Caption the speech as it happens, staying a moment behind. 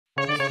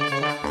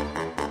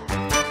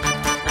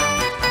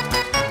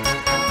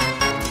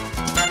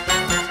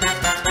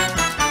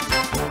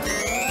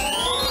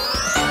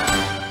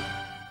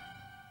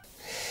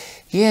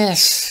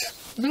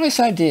Yes, nice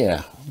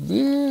idea.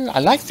 I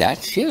like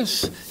that,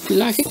 yes. Do you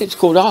like it? It's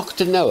called Ark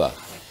to Noah.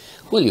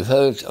 Well, you've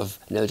heard of,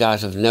 no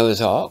doubt, of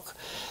Noah's Ark,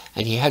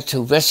 and he had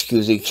to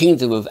rescue the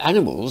kingdom of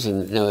animals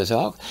in Noah's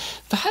Ark.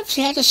 Perhaps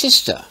he had a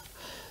sister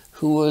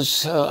who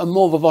was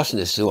more of a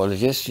botanist,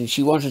 zoologist, and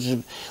she wanted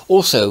to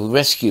also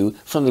rescue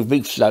from the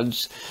big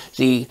floods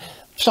the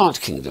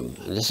plant kingdom,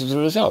 and this is the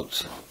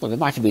result. Well, there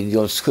might have been the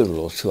odd squirrel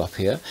or two up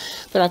here,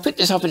 but I picked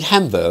this up in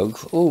Hamburg,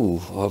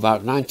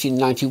 about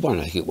 1991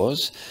 I think it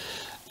was,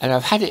 and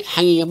I've had it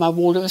hanging on my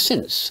wall ever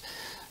since.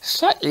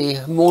 Slightly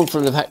mournful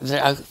of the fact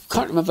that I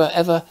can't remember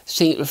ever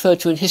seeing it referred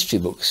to in history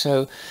books,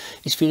 so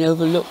it's been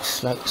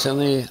overlooked like so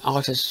many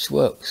artists'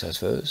 works, I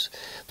suppose.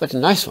 But a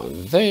nice one,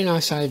 very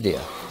nice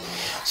idea.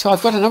 So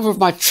I've got a number of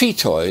my tree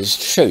toys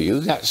to show you.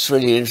 That's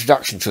really an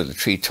introduction to the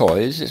tree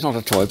toys. It's not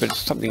a toy, but it's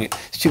something that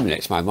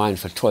stimulates my mind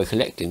for toy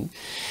collecting.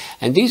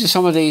 And these are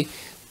some of the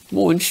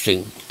more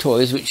interesting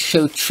toys which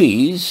show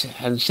trees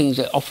and things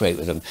that operate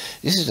with them.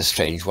 This is a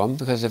strange one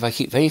because if I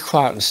keep very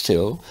quiet and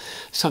still,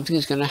 something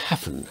is going to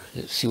happen.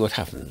 Let's see what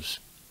happens.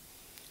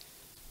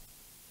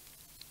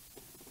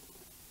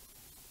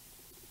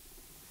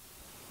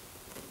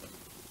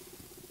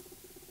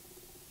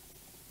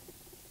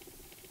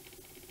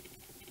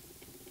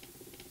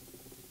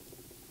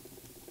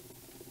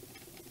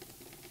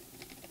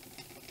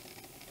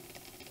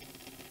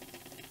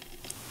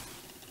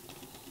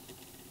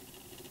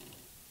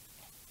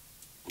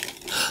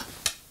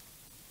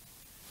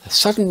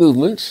 Sudden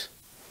movement,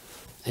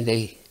 and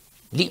they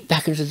leap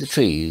back into the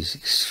trees.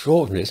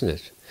 Extraordinary, isn't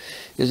it?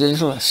 There's a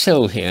little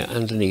cell here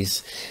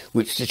underneath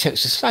which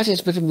detects the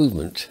slightest bit of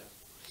movement.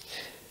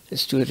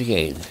 Let's do it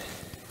again.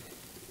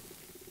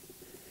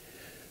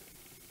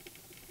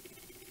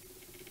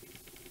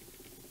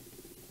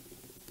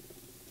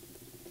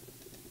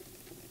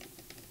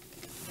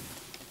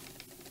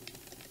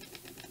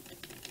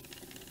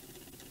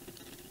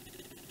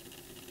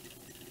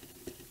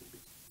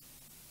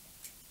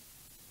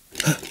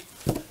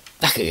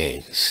 Back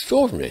again.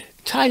 Extraordinary.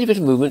 Tiny bit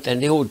of movement,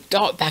 and they all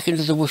dart back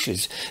into the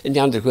bushes and the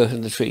undergrowth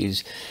of the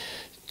trees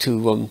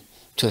to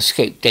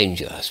escape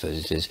danger, I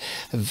suppose it is.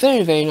 A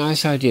very, very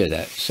nice idea,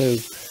 that. So a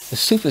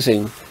super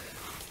thing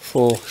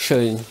for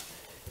showing,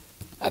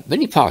 at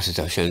many parties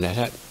I've shown that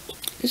at.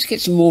 Let's get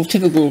some more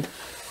typical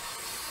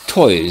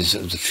toys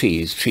of the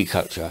trees, tree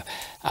culture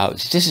out.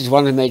 This is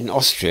one I made in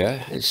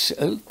Austria. It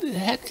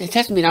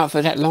hasn't been out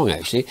for that long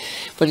actually,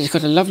 but it's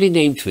got a lovely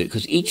name to it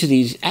because each of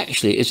these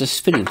actually is a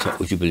spinning top,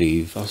 would you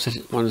believe? I'll set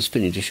it one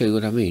spinning to show you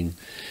what I mean.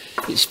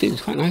 It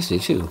spins quite nicely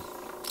too.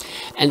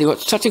 And they've got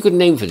such a good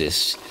name for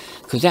this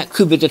because that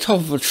could be the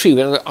top of a tree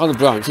with other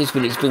branches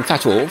when it's been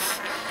cut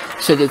off.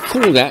 So they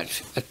call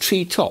that a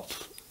tree top,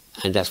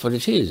 and that's what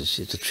it is.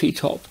 It's a tree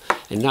top,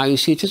 and now you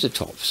see it is a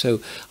top. So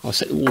I'll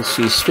set them all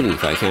three spinning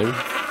if I can.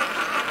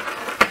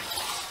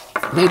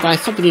 Made by a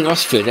company in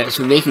Austria that's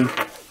been making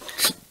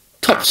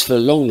tops for a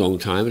long, long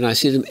time, and I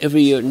see them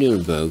every year at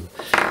Nuremberg.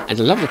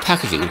 And I love the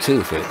packaging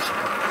too for it.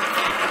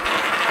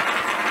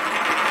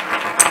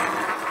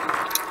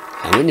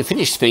 And when they're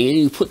finished spinning,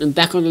 you put them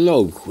back on the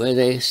log where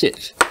they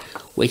sit,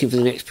 waiting for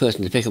the next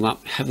person to pick them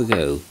up, have a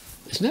go.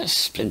 Isn't that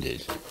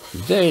splendid?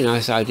 Very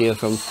nice idea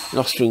from an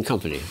Austrian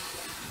company.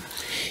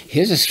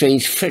 Here's a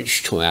strange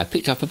French toy I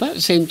picked up about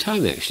the same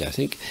time actually, I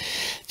think.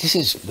 This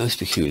is most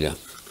peculiar.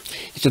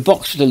 It's a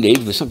box with a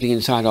lid with something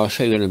inside I'll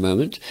show you in a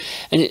moment,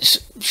 and it's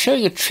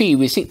showing a tree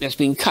we think that's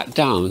been cut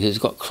down because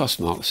it's got cross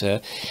marks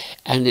there,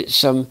 and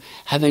it's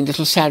having a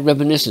little sad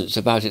reminiscence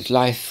about its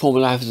former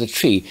life as a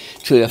tree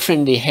to a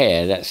friendly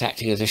hare that's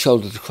acting as a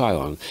shoulder to cry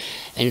on.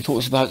 And it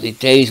talks about the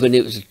days when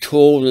it was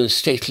tall and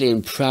stately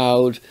and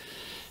proud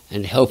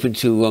and helping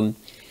to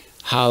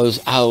house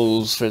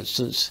owls, for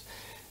instance,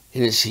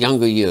 in its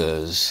younger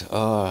years.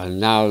 Oh, and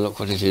now look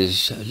what it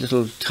is, a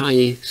little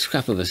tiny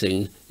scrap of a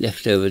thing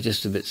left over,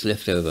 just a bits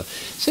left over.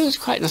 So it's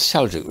quite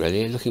nostalgic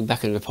really, looking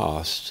back in the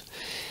past.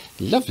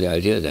 Lovely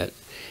idea that.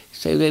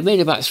 So they made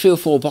about 3 or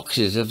 4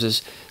 boxes of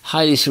this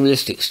highly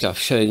surrealistic stuff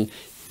showing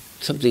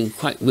something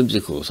quite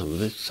whimsical, some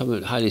of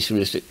it highly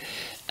surrealistic.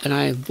 And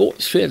I bought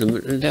 3 of them,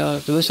 and they are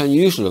the most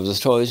unusual of the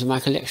toys in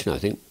my collection, I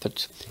think,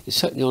 but it's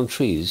certainly on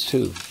trees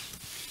too.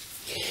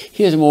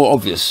 Here's a more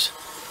obvious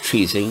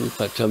tree thing,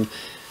 but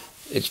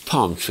it's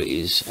palm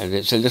trees, and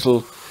it's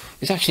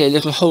actually a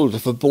little holder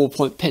for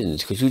ballpoint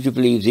pens, because would you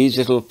believe these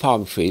little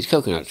palm trees,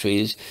 coconut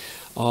trees,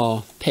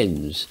 are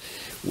pens.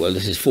 Well,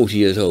 this is 40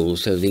 years old,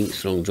 so the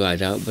ink's long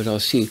dried out, but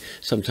I'll see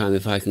sometime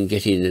if I can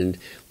get in and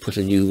put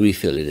a new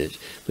refill in it.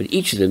 But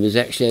each of them is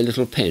actually a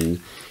little pen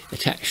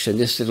attached, and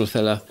this little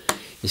fella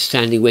is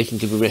standing waiting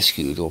to be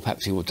rescued, or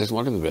perhaps he doesn't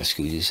want to be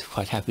rescued. He's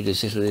quite happy to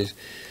sit on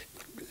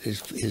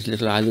his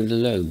little island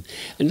alone.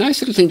 A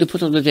nice little thing to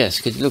put on the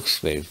desk, it looks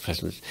very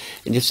pleasant.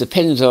 And if the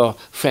pens are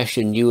fresh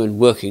and new and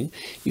working,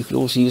 you can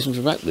also use them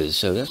to write with,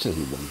 so that's a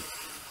good one.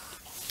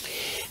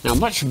 Now,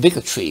 much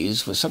bigger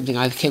trees was something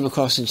I came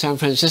across in San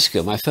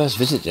Francisco, my first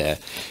visit there,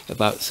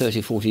 about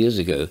 30-40 years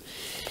ago.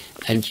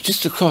 And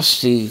just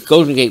across the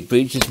Golden Gate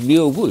Bridge is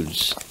Muir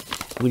Woods.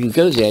 when you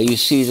go there, you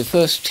see the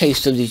first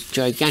taste of these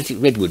gigantic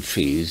redwood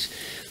trees,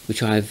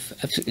 which I've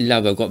absolutely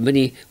love. I've got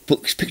many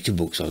books, picture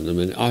books on them,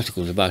 and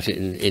articles about it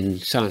in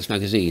science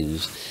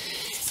magazines.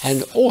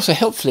 And also,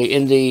 helpfully,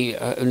 in the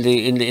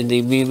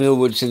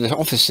Millwoods in the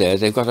office there,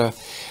 they've got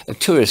a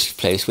tourist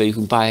place where you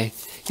can buy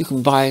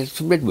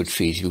some redwood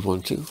trees if you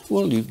want to.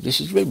 Well, this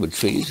is redwood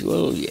trees.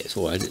 Well, yes,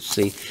 all right. It's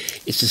the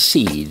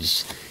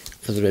seeds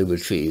for the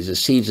redwood trees. The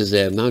seeds are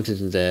there, mounted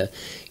in there.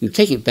 You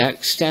take it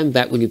back, stand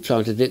back when you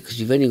planted it,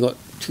 because you've only got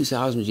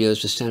 2,000 years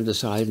to stand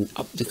aside, and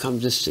up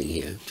comes this thing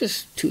here.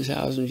 Just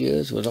 2,000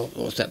 years?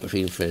 What's that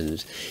between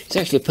friends? It's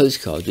actually a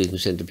postcard you can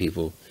send to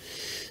people.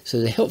 So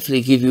they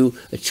helpfully give you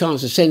a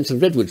chance to send some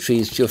redwood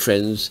trees to your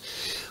friends,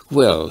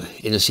 well,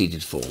 in a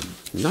seeded form.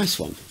 Nice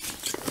one.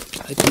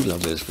 I do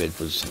love those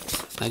redwoods.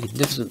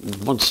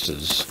 Magnificent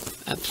monsters.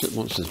 Absolute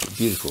monsters, but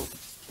beautiful.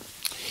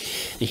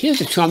 And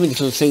here's a charming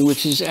little thing,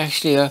 which is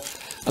actually a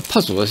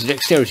puzzle. It's a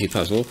dexterity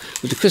puzzle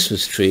with a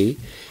Christmas tree,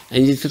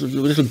 and these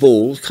little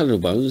balls,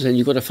 coloured ones, and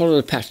you've got to follow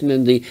the pattern,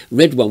 and the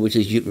red one, which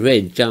is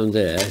red down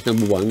there,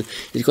 number 1,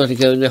 has got to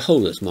go in the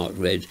hole that's marked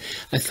red.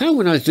 I found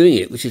when I was doing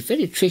it, which is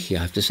very tricky,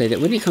 I have to say, that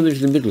when you come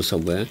into the middle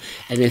somewhere,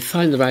 and they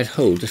find the right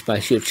hole just by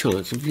sheer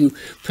chance, if you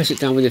press it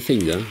down with your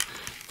finger,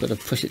 got to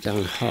push it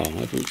down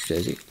hard, which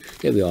does it.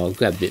 There we are,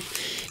 grabbed it.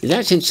 If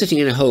that's sitting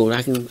in a hole,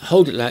 I can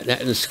hold it like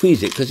that and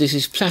squeeze it, because this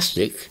is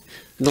plastic,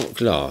 not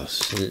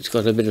glass, and it's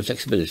got a bit of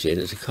flexibility,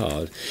 and it's a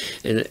card.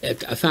 And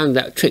I found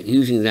that trick,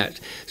 using that,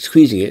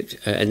 squeezing it,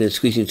 and then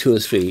squeezing 2 or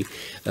 3,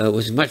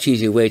 was a much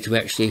easier way to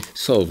actually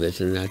solve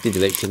it, and I did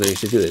eventually manage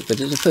to do it. But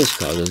it's a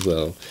postcard as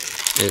well,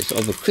 and it's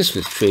of a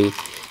Christmas tree,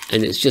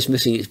 and it's just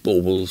missing its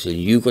baubles, and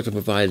you've got to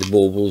provide the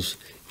baubles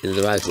in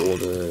the right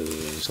order, and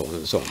so on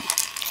and so on.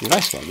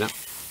 Nice one, that.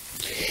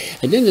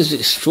 And then there's this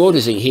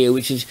extraordinary thing here,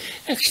 which is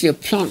actually a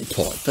plant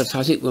pot, but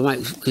I think we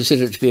might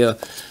consider it to be a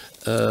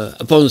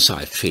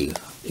bonsai tree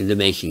in the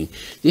making.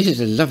 This is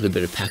a lovely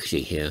bit of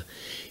packaging here.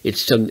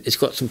 It's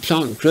got some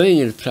plant growing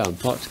in a plant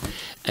pot,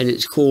 and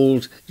it's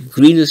called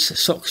Greenus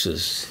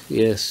soxus.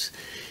 Yes,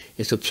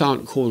 it's a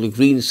plant called the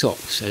green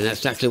socks, and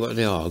that's exactly what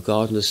they are,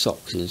 gardener's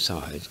socks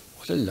inside.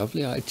 What a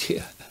lovely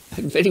idea,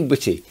 and very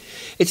witty.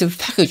 It's a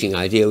packaging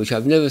idea which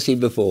I've never seen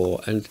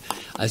before, and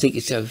I think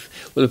it's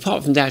well,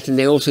 apart from that, and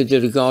they also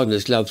did a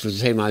gardener's gloves with the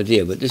same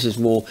idea, but this is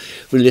more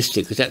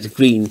realistic, because that's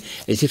green,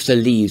 as if the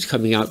leaves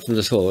coming out from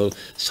the soil,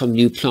 some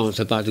new plants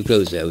about to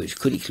grow there, which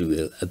could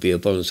equally be a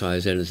bonsai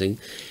as anything,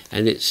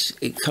 and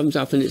it comes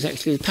up, and it's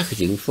actually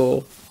packaging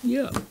for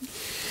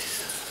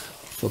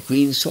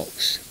green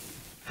socks.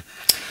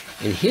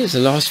 And here's the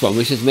last one,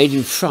 which is made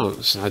in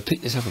France, and I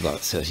picked this up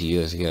about 30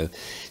 years ago.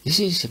 This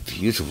is a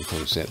beautiful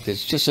concept.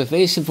 It's just a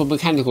very simple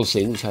mechanical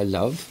thing, which I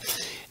love.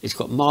 It's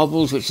got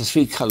marbles, which are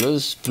 3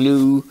 colours,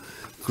 blue,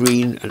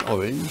 green and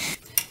orange.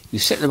 You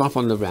set them up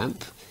on the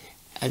ramp,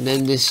 and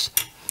then this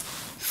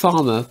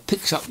farmer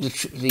picks up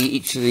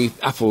each of the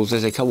apples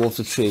as they come off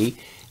the tree,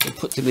 and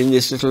puts them in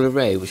this little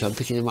array, which I'm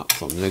picking them up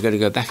from. And they're going to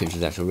go back into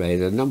that array.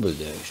 There are numbers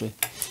there, actually.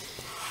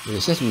 And to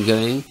set them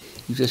going,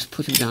 you just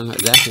put them down like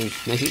that and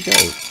make it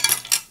go.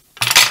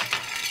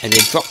 And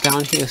they drop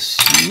down here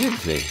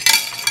beautifully.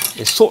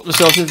 They sort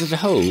themselves into the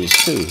holes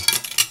too.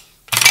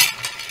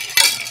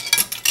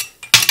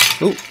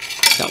 Oh,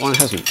 that one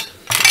hasn't.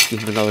 Give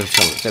them another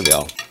chance. There we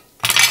are.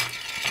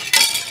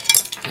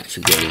 That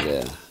should go in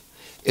there.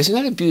 Isn't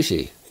that a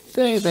beauty?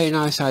 Very, very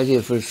nice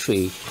idea for a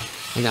tree.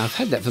 And I've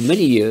had that for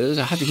many years.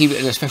 I have to keep it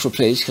in a special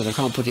place because I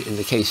can't put it in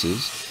the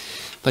cases.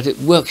 But it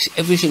works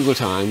every single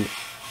time,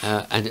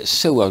 and it's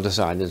so well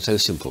designed and so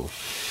simple.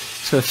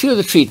 So a few of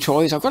the tree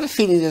toys. I've got a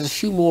feeling there's a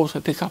few more to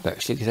pick up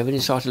actually, because I've only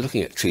started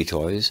looking at tree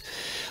toys.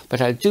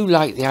 But I do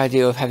like the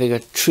idea of having a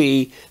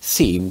tree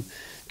theme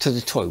to the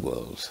toy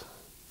world.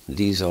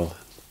 These are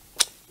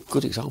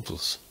good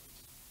examples.